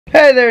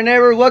Hey there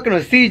neighbors, welcome to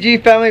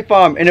CG Family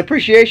Farm. In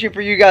appreciation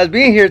for you guys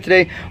being here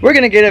today, we're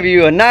going to give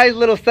you a nice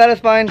little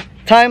satisfying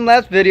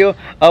time-lapse video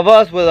of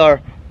us with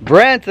our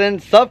Branson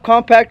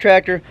subcompact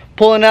tractor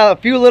pulling out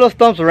a few little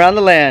stumps around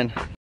the land.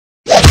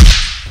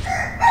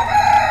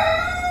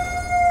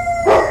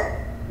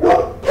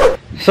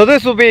 So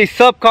this will be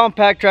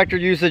subcompact tractor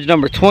usage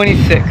number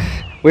 26.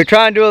 We're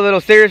trying to do a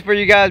little series for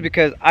you guys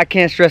because I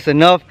can't stress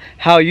enough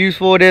how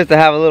useful it is to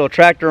have a little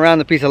tractor around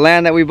the piece of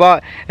land that we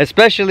bought,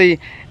 especially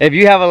if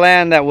you have a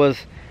land that was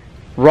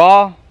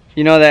raw.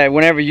 You know that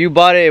whenever you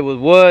bought it, it was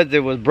woods,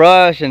 it was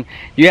brush, and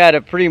you had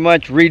to pretty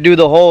much redo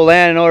the whole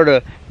land in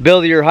order to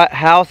build your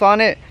house on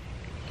it.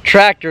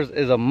 Tractors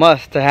is a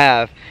must to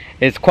have.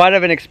 It's quite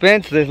of an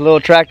expense. This little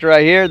tractor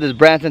right here, this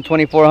Branson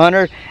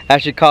 2400,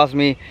 actually cost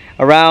me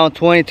around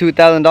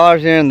 $22,000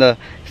 here in the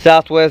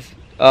southwest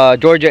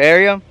Georgia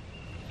area.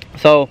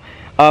 So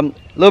a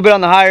little bit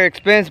on the higher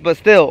expense, but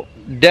still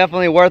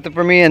definitely worth it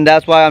for me, and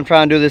that's why I'm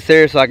trying to do this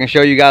series so I can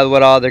show you guys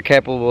what all they're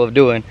capable of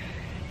doing.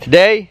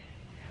 Today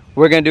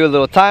we're going to do a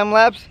little time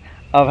lapse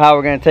of how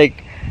we're going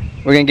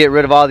to get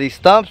rid of all these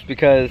stumps,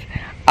 because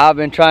I've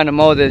been trying to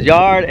mow this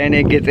yard and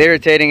it gets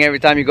irritating every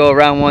time you go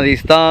around one of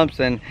these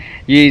stumps, and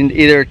you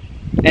either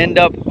end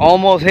up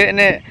almost hitting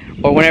it,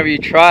 or whenever you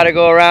try to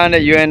go around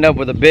it you end up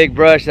with a big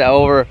brush that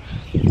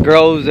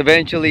overgrows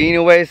eventually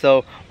anyway.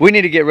 So we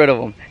need to get rid of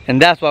them,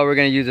 and that's why we're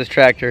going to use this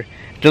tractor.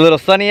 It's a little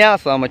sunny out,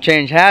 so I'm going to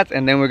change hats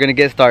and then we're going to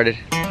get started.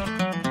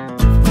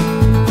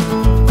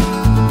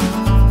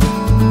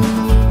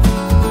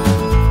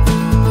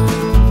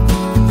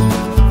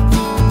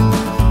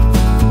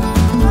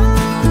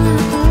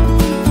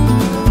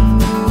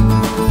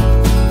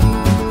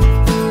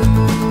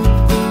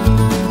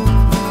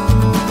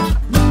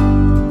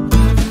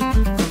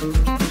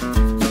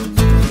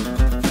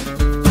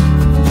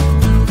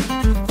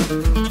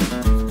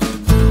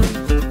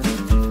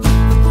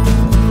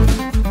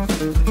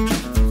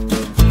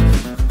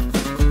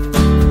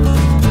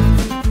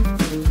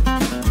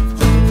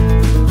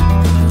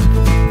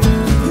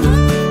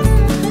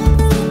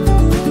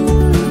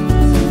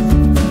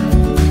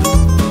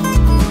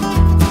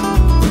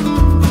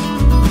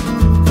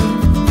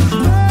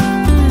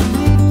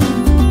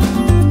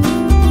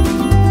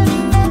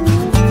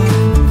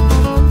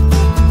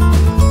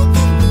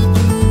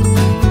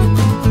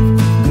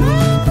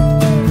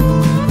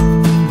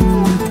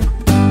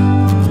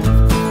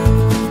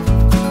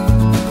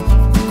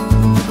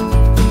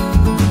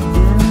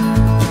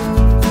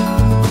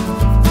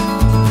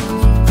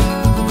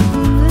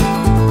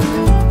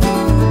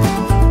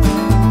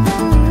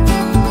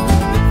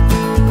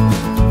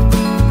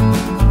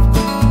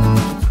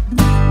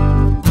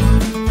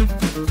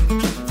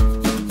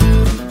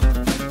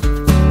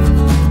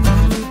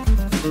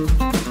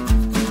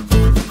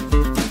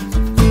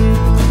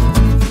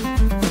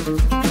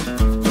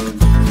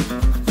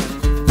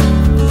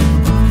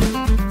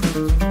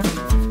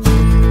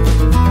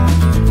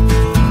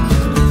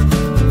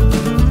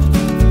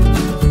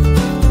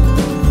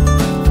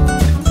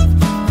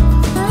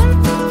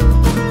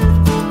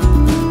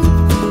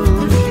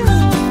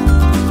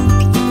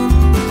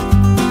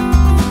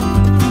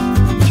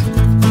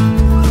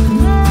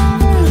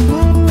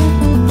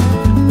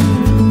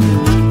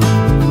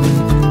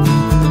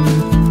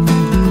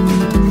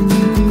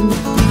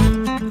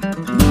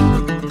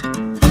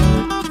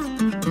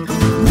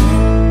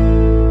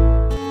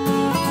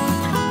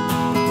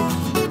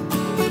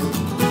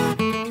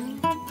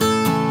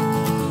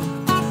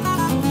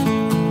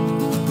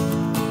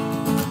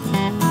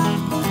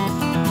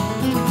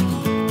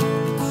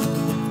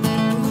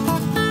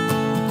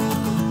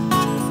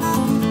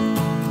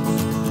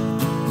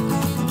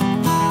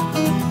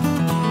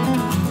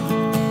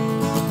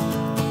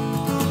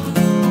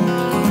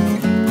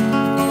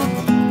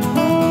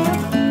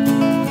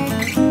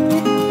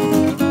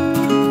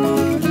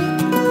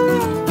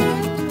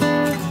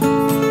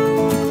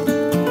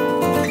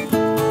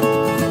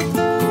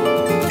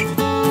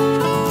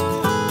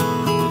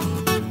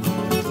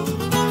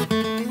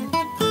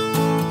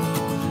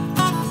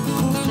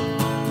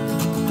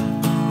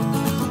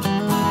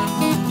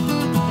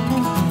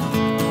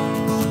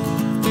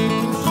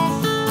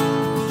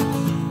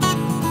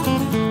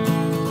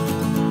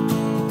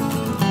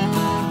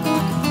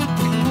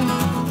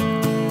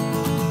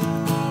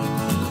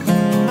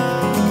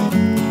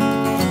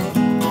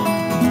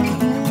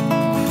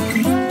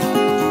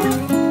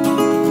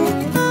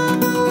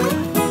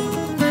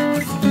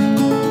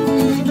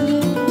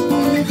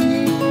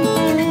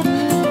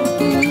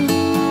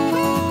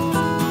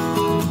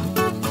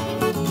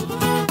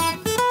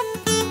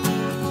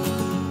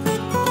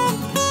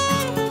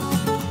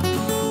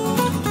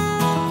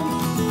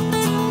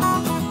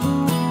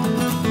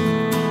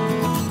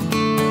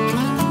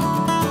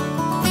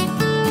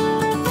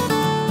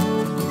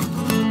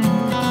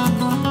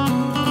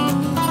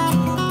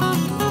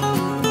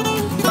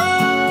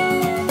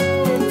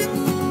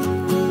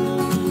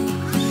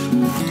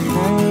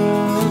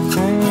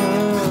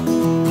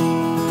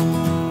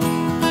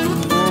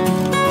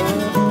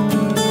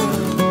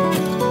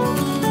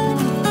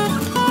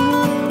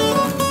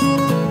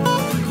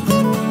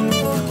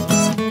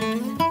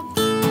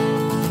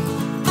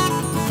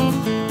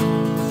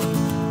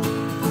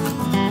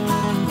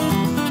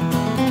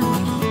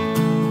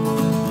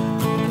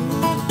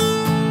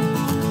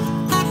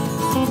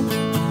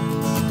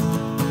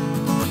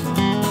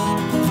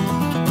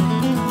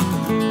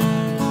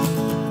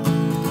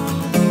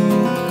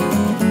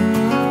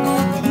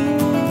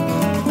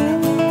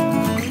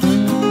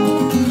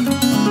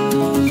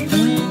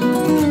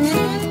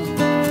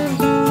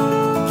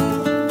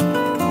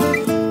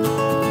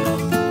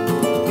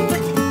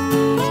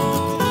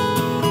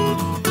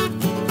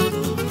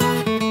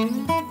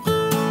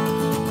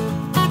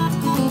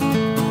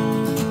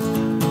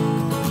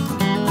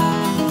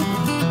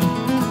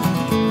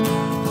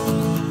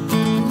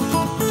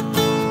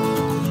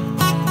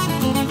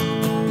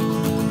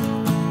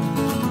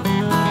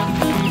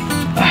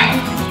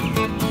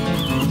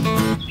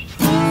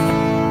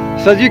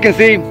 So as you can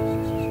see,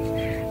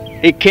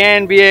 it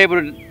can be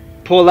able to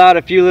pull out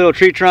a few little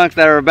tree trunks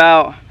that are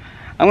about,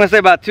 I'm gonna say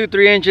about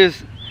 2-3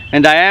 inches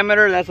in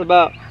diameter. That's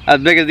about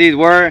as big as these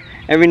were.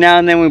 Every now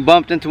and then we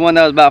bumped into one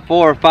that was about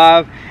 4 or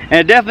 5, and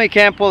it definitely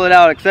can pull it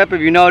out, except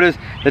if you notice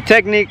the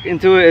technique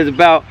into it is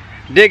about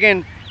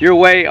digging your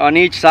way on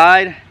each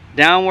side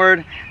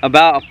downward,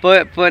 about a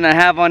foot and a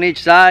half on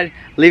each side,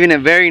 leaving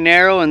it very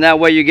narrow, and that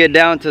way you get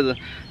down to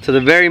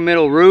the very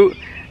middle root.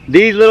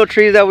 These little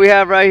trees that we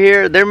have right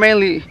here, they're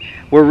mainly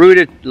were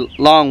rooted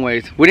long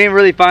ways. We didn't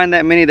really find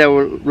that many that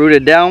were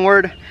rooted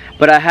downward,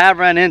 but I have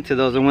ran into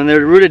those, and when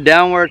they're rooted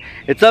downward,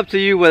 it's up to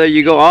you whether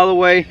you go all the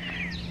way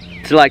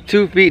to like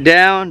 2 feet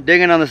down,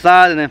 digging on the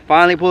side, and then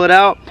finally pull it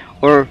out,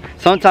 or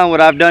sometimes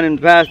what I've done in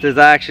the past is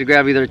I actually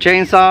grab either a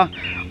chainsaw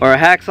or a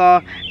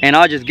hacksaw, and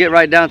I'll just get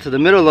right down to the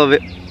middle of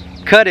it,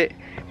 cut it,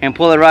 and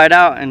pull it right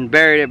out and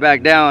bury it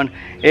back down.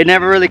 It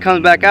never really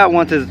comes back out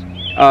once it's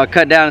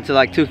cut down into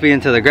like 2 feet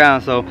into the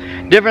ground. So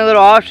different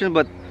little options,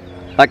 but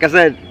like I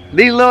said,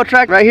 these little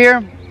tractors right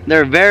here,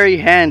 they're very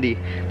handy.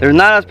 They're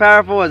not as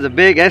powerful as a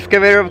big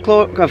excavator,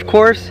 of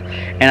course,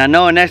 and I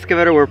know an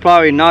excavator will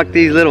probably knock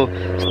these little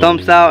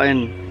stumps out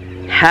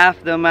in half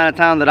the amount of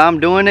time that I'm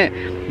doing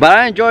it. But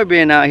I enjoy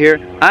being out here.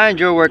 I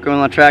enjoy working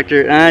on a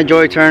tractor, and I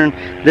enjoy turning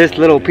this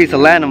little piece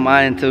of land of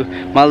mine into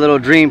my little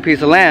dream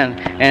piece of land.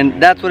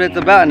 And that's what it's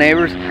about,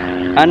 neighbors.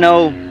 I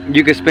know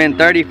you could spend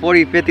 $30,000,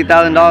 $40,000,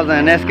 $50,000 on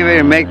an excavator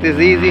and make this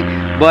easy,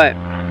 but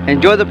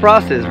enjoy the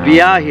process.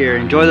 Be out here,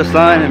 enjoy the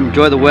sun,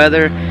 enjoy the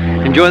weather,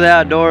 enjoy the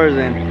outdoors,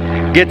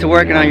 and get to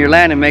working on your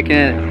land and making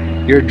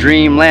it your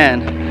dream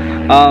land.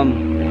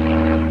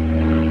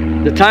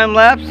 The time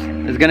lapse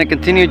is going to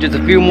continue just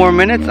a few more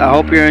minutes. I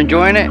hope you're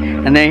enjoying it,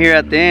 and then here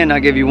at the end I'll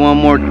give you one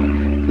more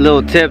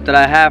little tip that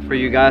I have for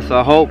you guys, so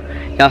I hope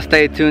y'all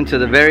stay tuned to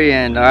the very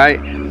end. All right,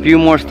 a few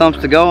more stumps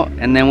to go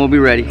and then we'll be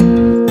ready.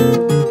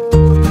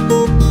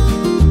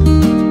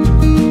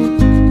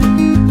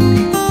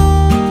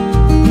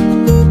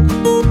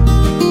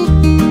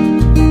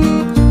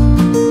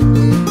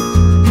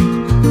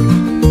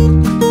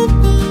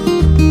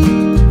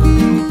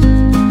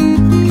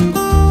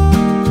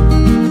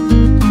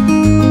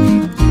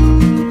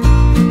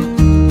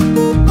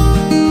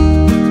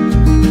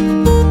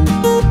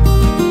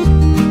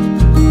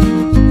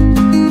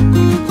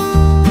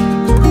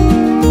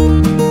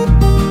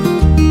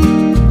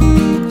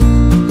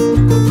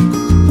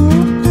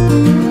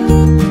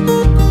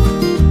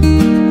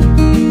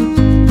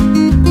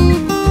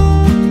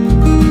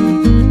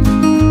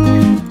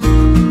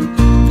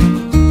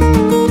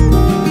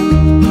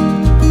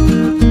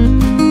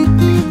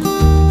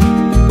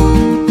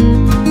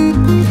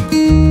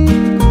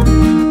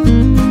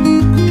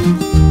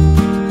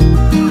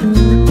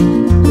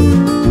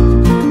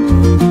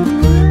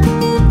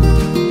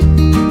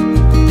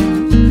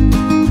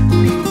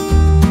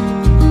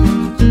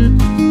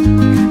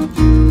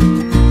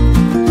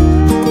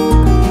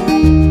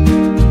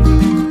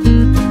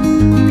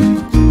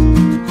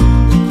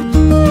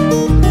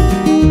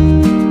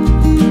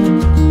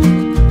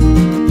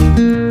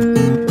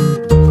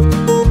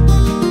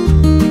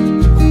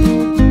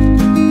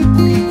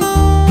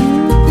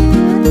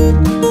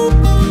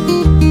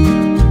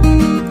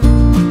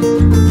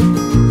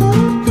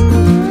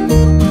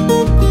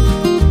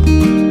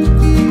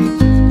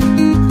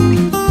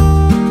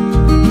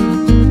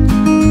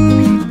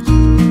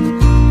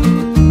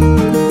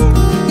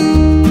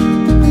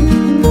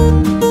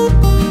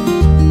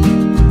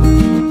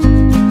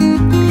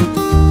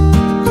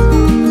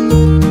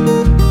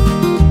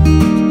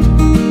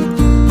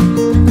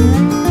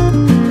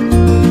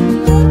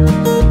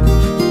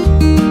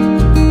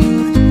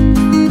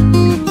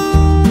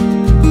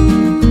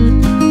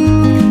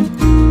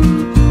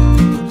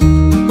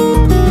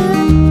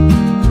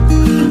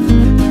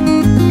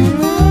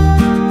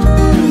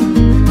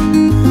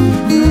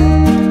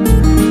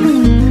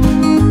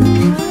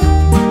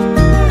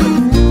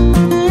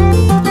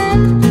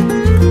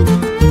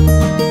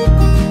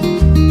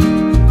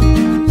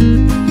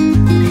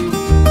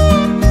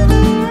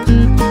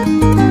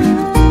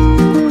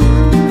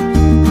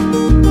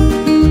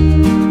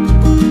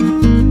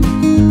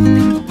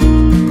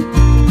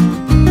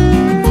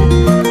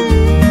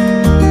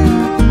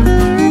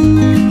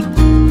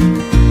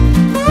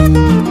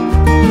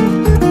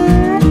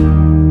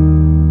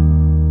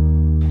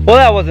 Well,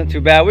 that wasn't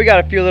too bad. We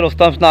got a few little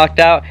stumps knocked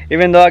out,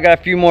 even though I got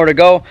a few more to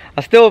go.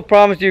 I still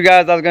promised you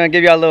guys I was going to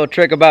give you a little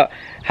trick about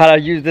how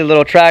to use the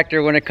little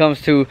tractor when it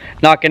comes to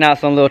knocking out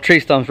some little tree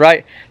stumps,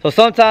 right? So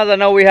sometimes I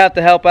know we have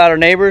to help out our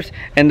neighbors,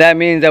 and that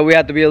means that we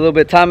have to be a little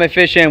bit time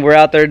efficient. We're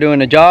out there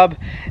doing a job.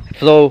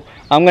 So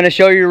I'm going to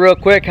show you real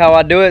quick how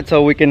I do it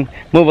so we can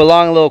move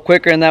along a little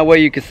quicker, and that way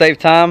you can save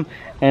time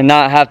and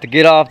not have to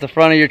get off the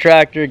front of your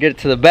tractor, get it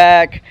to the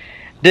back,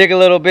 dig a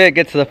little bit,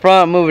 get to the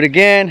front, move it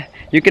again.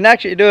 You can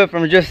actually do it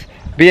from just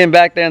being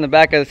back there in the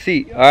back of the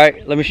seat. All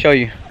right, let me show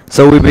you.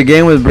 So we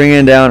begin with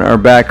bringing down our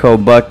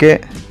backhoe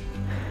bucket.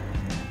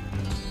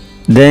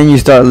 Then you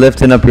start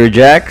lifting up your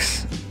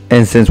jacks,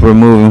 and since we're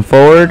moving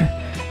forward,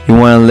 you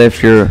want to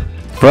lift your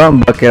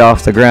front bucket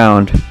off the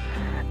ground.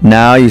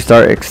 Now you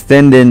start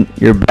extending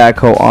your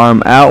backhoe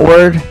arm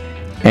outward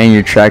and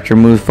your tractor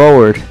moves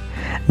forward.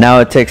 Now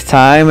it takes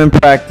time and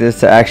practice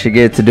to actually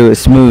get to do it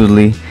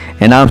smoothly,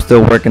 and I'm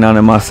still working on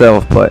it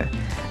myself, but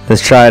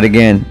let's try it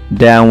again.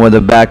 Down with the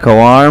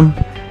backhoe arm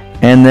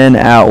and then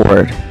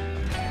outward.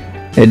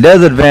 It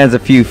does advance a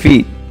few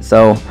feet,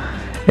 so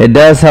it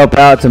does help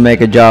out to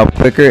make a job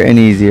quicker and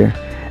easier.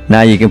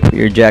 Now you can put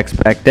your jacks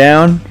back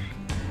down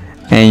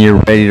and you're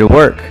ready to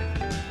work.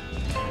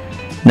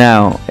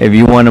 Now if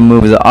you want to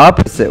move the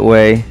opposite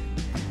way,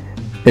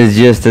 it's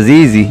just as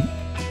easy.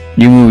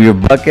 You move your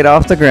bucket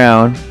off the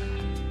ground,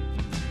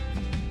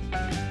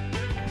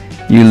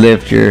 you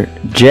lift your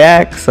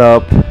jacks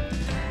up,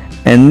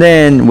 and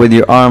then with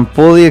your arm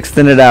fully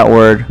extended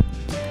outward,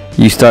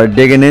 you start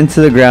digging into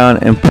the ground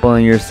and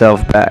pulling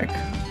yourself back.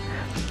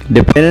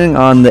 Depending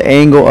on the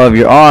angle of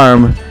your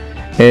arm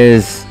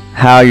is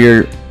how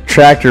your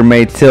tractor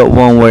may tilt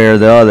one way or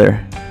the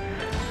other.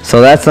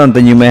 So that's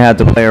something you may have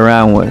to play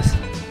around with.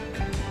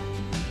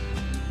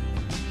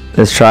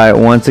 Let's try it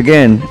once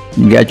again.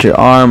 You got your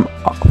arm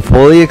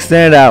fully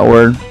extended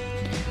outward,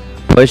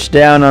 push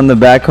down on the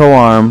backhoe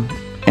arm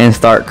and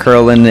start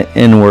curling it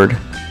inward.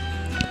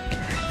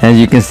 As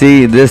you can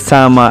see, this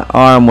time my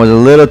arm was a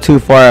little too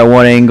far at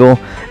one angle,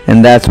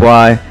 and that's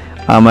why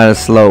I'm at a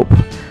slope.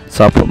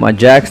 So I put my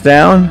jacks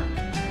down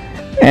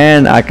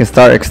and I can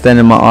start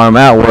extending my arm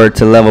outward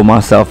to level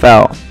myself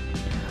out.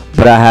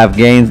 But I have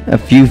gained a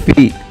few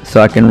feet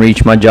so I can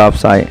reach my job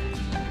site.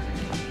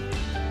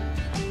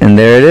 And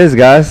there it is,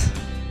 guys.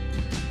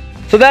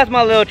 So that's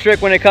my little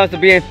trick when it comes to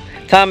being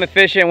time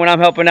efficient when I'm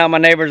helping out my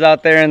neighbors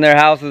out there in their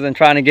houses and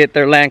trying to get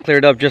their land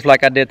cleared up just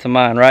like I did to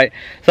mine, right?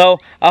 So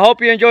I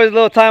hope you enjoyed this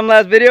little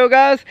time-lapse video,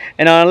 guys,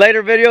 and on a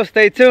later video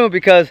stay tuned,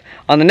 because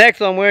on the next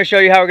one we're going to show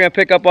you how we're going to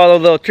pick up all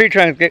those little tree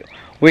trunks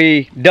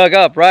we dug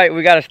up, right?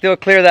 We got to still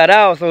clear that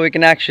out so we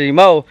can actually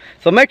mow.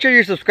 So make sure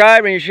you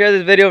subscribe and you share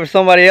this video for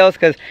somebody else,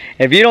 because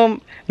if you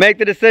don't make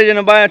the decision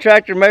to buy a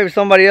tractor, maybe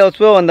somebody else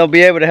will, and they'll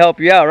be able to help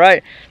you out,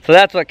 right? So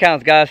that's what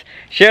counts, guys.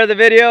 Share the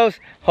videos.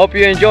 Hope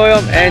you enjoy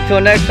them, and until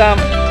next time,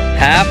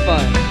 have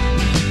fun.